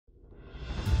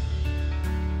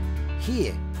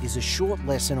Here is a short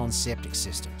lesson on septic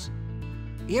systems.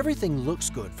 Everything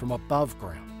looks good from above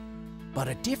ground, but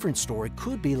a different story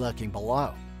could be lurking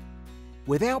below.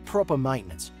 Without proper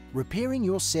maintenance, repairing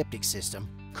your septic system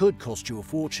could cost you a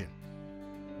fortune.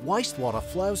 Wastewater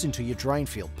flows into your drain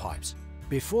field pipes.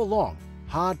 Before long,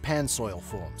 hard pan soil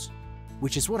forms,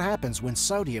 which is what happens when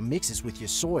sodium mixes with your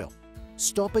soil,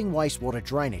 stopping wastewater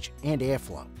drainage and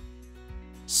airflow.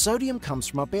 Sodium comes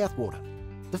from our bathwater,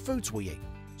 the foods we eat,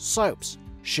 soaps,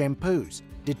 shampoos,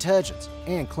 detergents,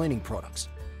 and cleaning products.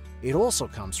 It also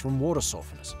comes from water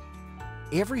softeners.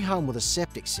 Every home with a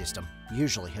septic system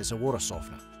usually has a water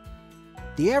softener.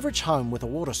 The average home with a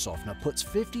water softener puts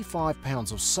 55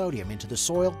 pounds of sodium into the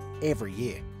soil every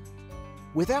year.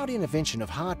 Without intervention of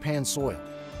hard pan soil,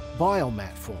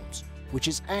 biomat forms, which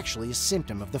is actually a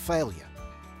symptom of the failure.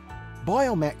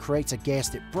 Biomat creates a gas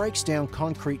that breaks down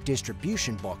concrete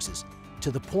distribution boxes to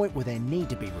the point where they need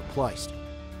to be replaced.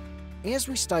 As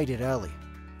we stated earlier,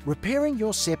 repairing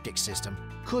your septic system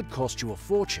could cost you a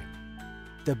fortune.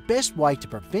 The best way to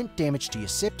prevent damage to your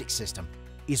septic system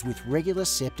is with regular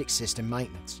septic system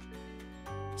maintenance.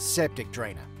 Septic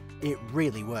Drainer. It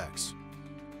really works.